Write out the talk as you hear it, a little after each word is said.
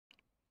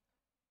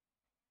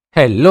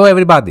Hello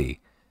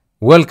everybody!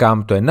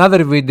 Welcome to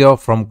another video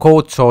from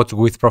Code Shots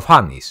with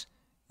Profanis.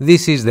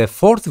 This is the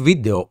fourth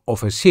video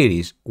of a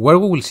series where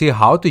we will see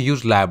how to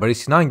use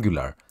libraries in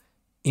Angular.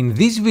 In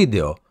this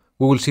video,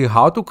 we will see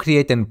how to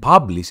create and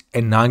publish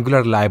an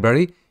Angular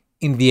library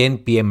in the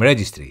NPM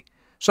registry.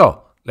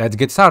 So, let's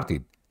get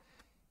started.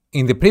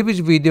 In the previous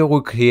video,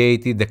 we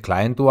created the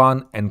client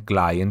 1 and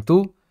client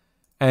 2.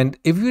 And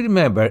if you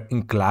remember,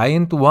 in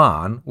client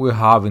 1, we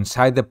have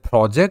inside the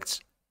projects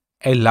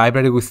a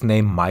library with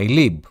name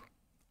my-lib.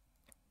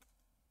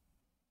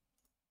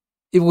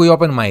 If we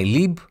open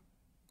my-lib,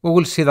 we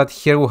will see that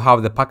here we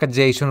have the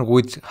packagation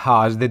which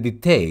has the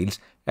details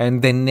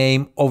and the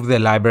name of the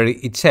library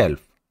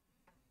itself.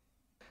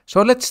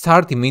 So let's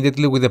start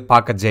immediately with the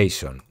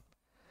packagation.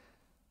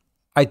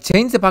 I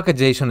changed the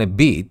packagation a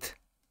bit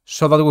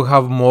so that we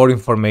have more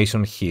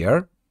information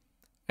here.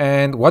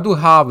 And what we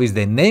have is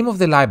the name of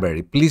the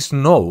library. Please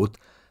note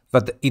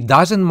that it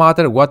doesn't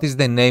matter what is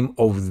the name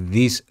of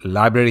this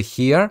library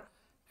here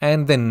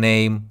and the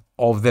name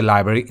of the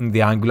library in the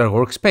Angular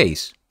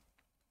workspace.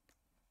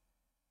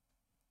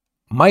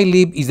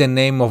 my-lib is the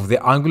name of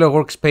the Angular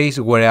workspace,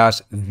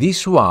 whereas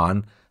this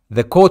one,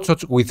 the Code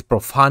Shots with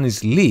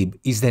Profanis lib,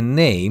 is the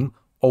name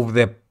of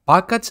the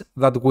package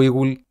that we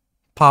will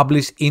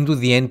publish into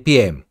the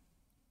NPM.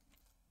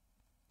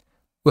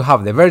 We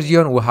have the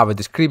version, we have a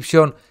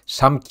description,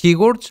 some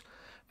keywords,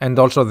 and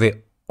also the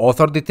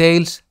author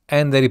details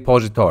and the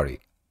repository.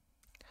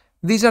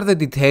 These are the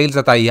details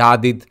that I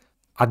added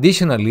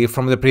additionally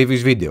from the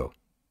previous video.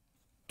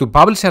 To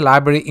publish a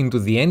library into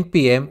the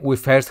NPM, we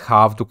first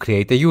have to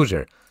create a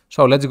user.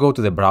 So let's go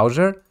to the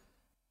browser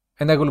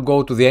and I will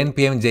go to the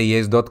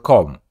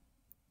npmjs.com.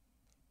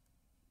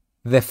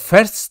 The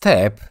first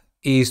step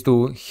is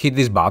to hit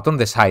this button,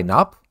 the sign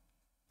up,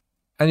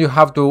 and you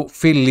have to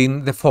fill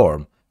in the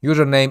form,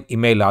 username,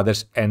 email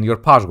address, and your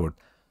password.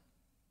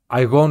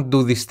 I won't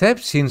do this step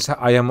since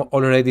I am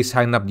already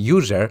signed up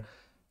user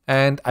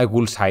and I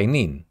will sign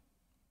in.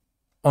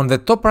 On the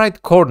top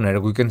right corner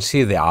we can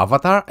see the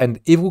avatar,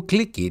 and if we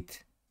click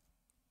it,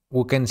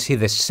 we can see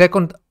the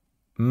second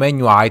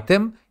menu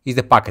item is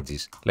the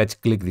packages. Let's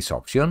click this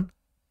option.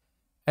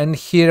 And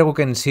here we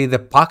can see the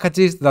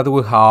packages that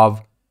we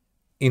have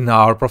in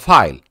our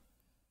profile.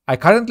 I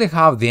currently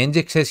have the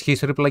NGXS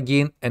history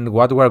plugin, and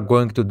what we are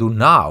going to do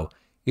now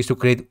is to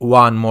create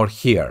one more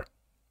here.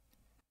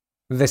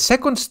 The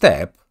second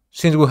step,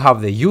 since we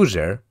have the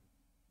user,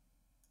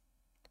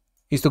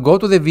 is to go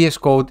to the VS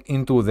Code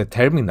into the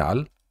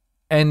terminal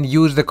and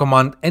use the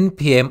command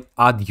npm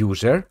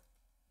adduser,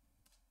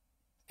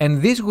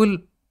 and this will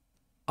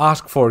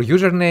ask for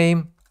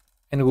username,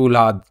 and we will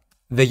add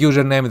the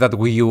username that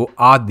you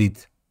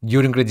added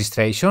during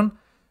registration,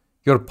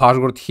 your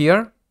password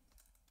here,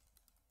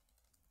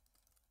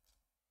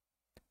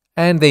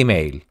 and the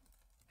email.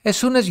 As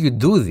soon as you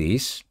do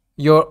this,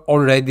 you're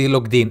already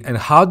logged in. And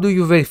how do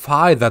you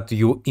verify that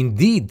you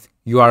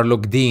are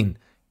logged in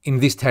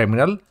this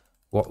terminal?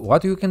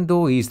 What you can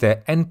do is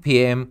the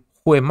npm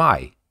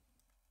whoami.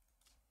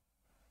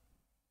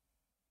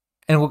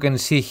 And we can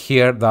see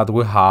here that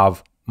we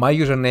have my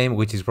username,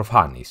 which is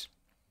Profanis.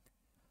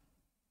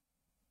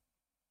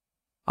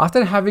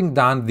 After having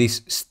done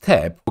this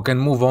step, we can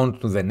move on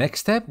to the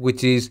next step,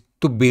 which is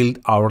to build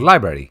our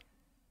library.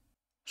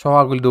 So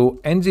I will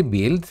do ng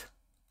build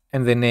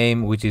and the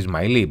name, which is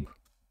my-lib.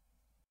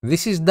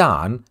 This is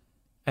done,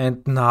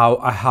 and now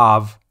I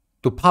have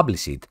to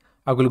publish it.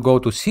 I will go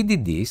to cd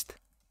dist,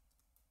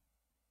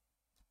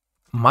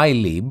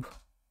 my-lib,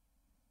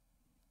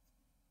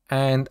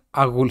 and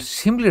I will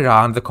simply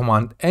run the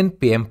command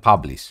npm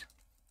publish.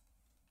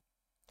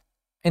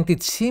 And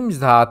it seems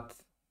that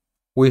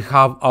we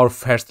have our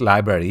first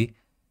library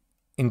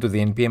into the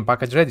npm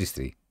package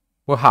registry.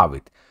 We have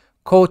it,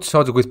 Code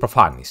Shots with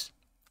Profanis.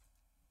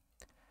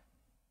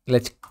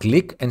 Let's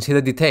click and see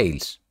the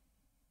details.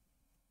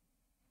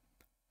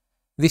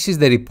 This is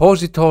the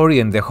repository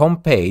and the home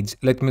page.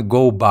 Let me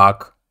go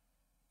back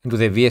into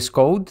the VS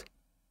Code.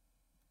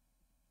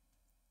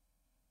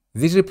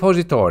 This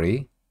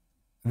repository,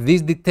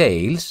 these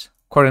details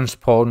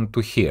correspond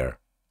to here.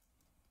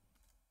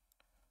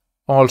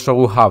 Also,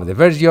 we have the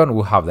version,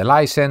 we have the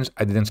license,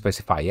 I didn't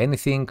specify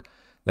anything,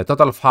 the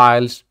total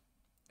files,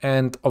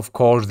 and of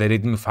course the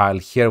readme file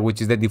here,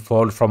 which is the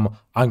default from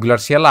Angular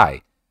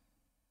CLI.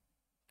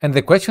 And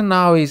the question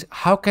now is,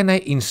 how can I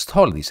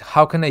install this?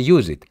 How can I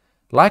use it?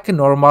 Like a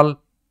normal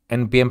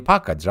npm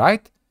package,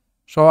 right?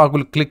 So I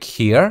will click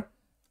here,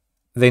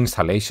 the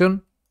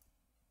installation,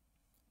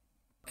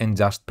 and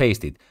just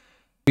paste it.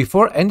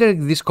 Before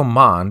entering this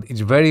command, it's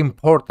very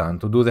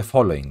important to do the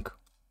following.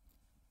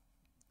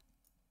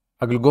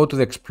 I will go to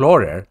the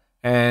Explorer,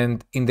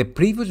 and in the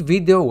previous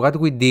video what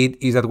we did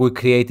is that we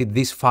created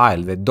this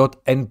file, the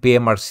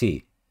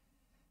 .npmrc.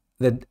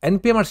 The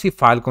npmrc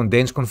file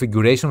contains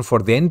configuration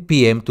for the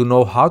npm to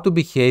know how to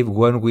behave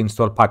when we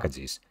install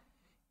packages.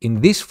 In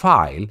this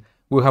file,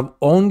 we have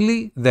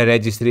only the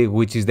registry,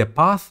 which is the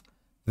path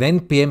the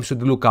npm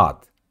should look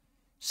at.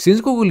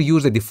 Since we will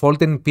use the default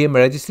npm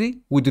registry,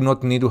 we do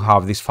not need to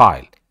have this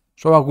file.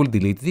 So I will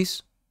delete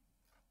this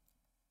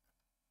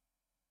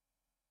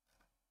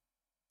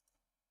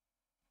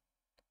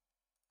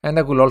And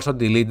I will also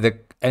delete the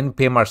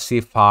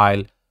npmrc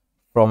file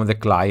from the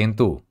client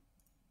too.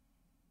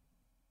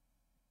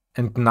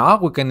 And now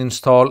we can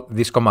install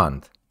this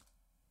command.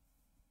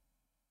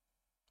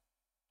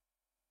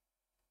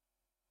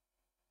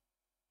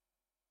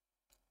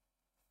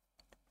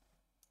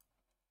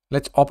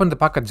 Let's open the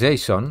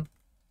package.json,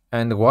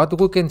 and what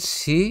we can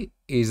see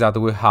is that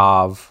we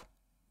have,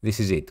 this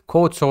is it,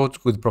 code source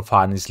with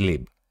profanis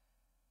lib.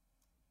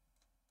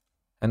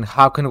 And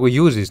how can we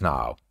use this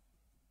now?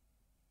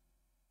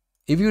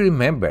 If you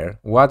remember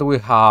what we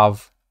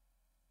have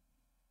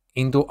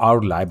into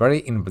our library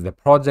in the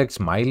projects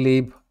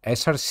my-lib,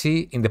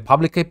 src, in the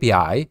public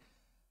API,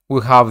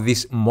 we have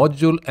this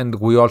module and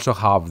we also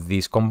have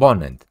this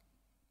component.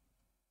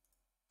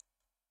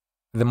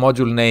 The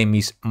module name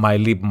is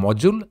my-lib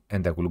module,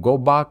 and I will go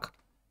back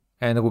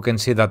and we can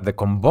see that the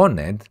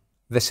component,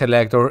 the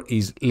selector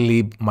is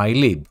lib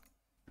my-lib.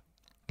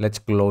 Let's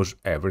close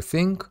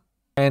everything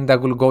and I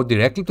will go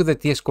directly to the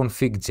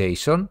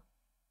tsconfig.json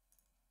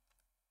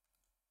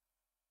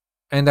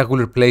and I will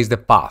replace the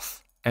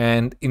path.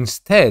 And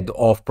instead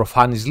of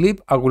profanis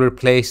lib, I will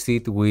replace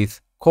it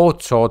with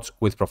code source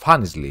with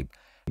profanis lib.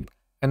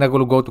 And I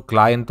will go to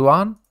client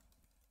one,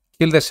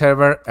 kill the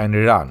server and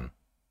rerun.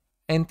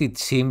 And it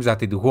seems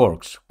that it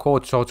works,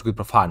 code source with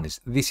profanis.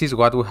 This is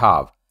what we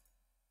have.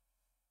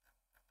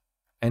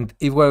 And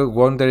if we're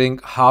wondering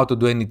how to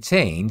do any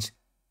change,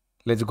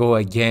 let's go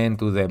again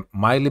to the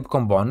my-lib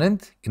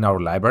component in our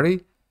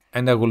library,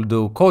 and I will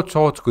do code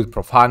source with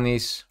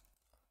profanis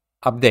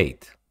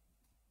update.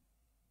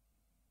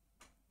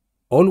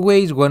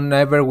 Always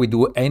whenever we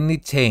do any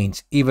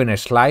change, even a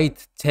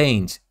slight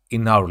change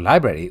in our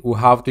library, we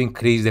have to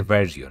increase the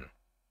version.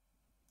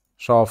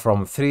 So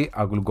from 3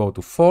 I will go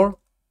to 4.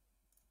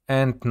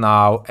 And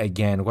now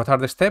again, what are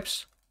the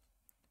steps?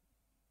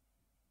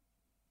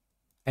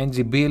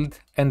 ng build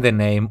and the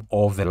name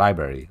of the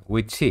library,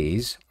 which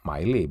is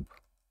my-lib.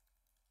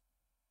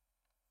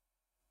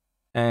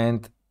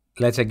 And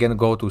let's again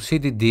go to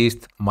cd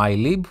dist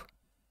my-lib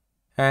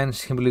and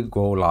simply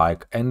go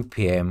like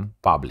npm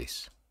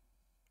publish.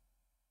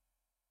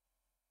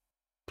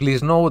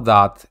 Please note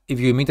that if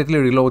you immediately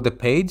reload the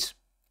page,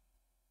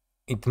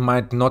 it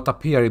might not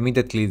appear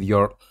immediately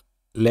your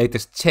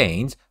latest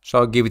change,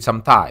 so give it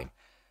some time.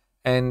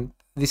 And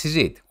this is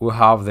it, we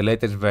have the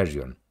latest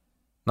version.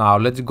 Now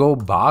let's go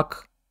back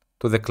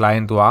to the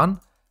client one,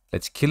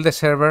 let's kill the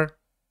server,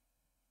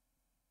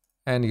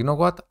 and you know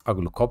what, I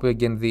will copy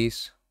again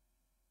this,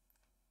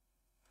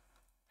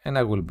 and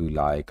I will be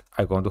like,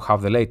 I'm going to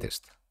have the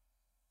latest.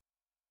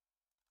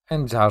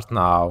 And just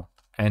now,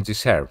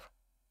 ng-serve.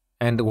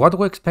 And what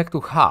we expect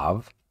to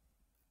have,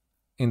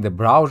 in the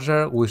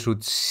browser we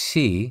should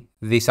see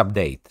this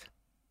update.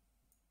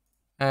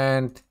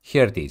 And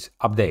here it is,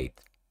 update.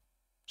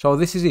 So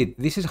this is it.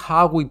 This is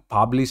how we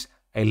publish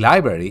a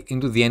library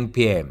into the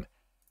NPM.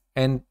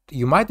 And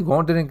you might be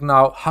wondering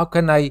now, how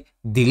can I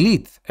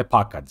delete a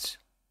package?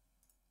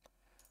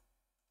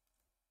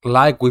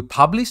 Like we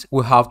publish,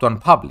 we have to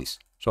unpublish.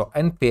 So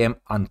npm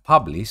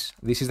unpublish,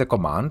 this is the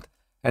command,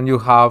 and you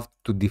have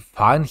to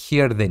define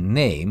here the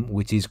name,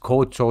 which is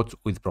code source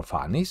with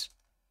profanis.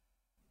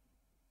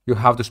 You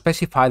have to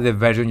specify the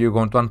version you're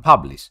going to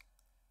unpublish.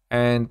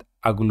 And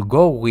I will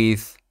go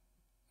with,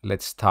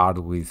 let's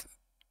start with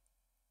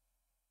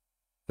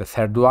the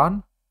third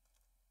one,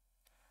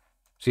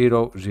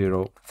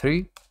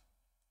 003.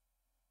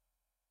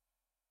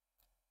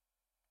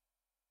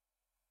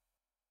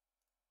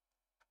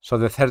 So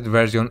the third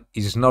version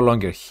is no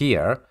longer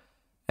here,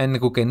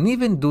 and we can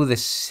even do the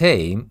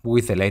same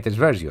with the latest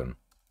version,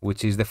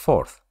 which is the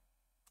fourth.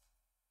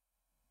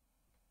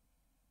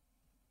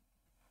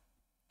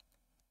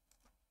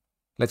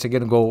 Let's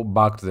again go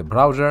back to the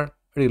browser,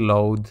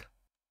 reload,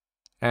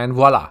 and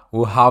voila,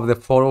 we have the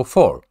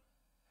 404.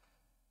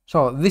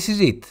 So this is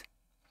it.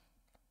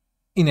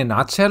 In a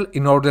nutshell,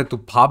 in order to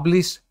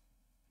publish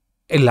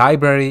a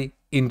library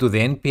into the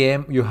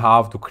NPM, you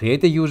have to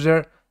create a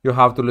user, you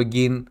have to log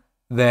in,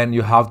 then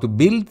you have to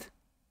build,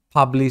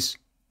 publish,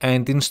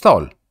 and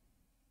install.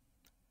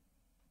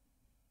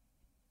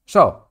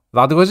 So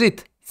that was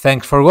it.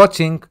 Thanks for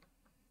watching.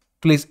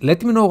 Please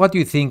let me know what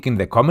you think in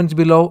the comments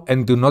below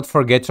and do not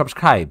forget to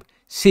subscribe.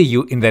 See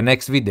you in the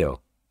next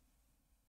video.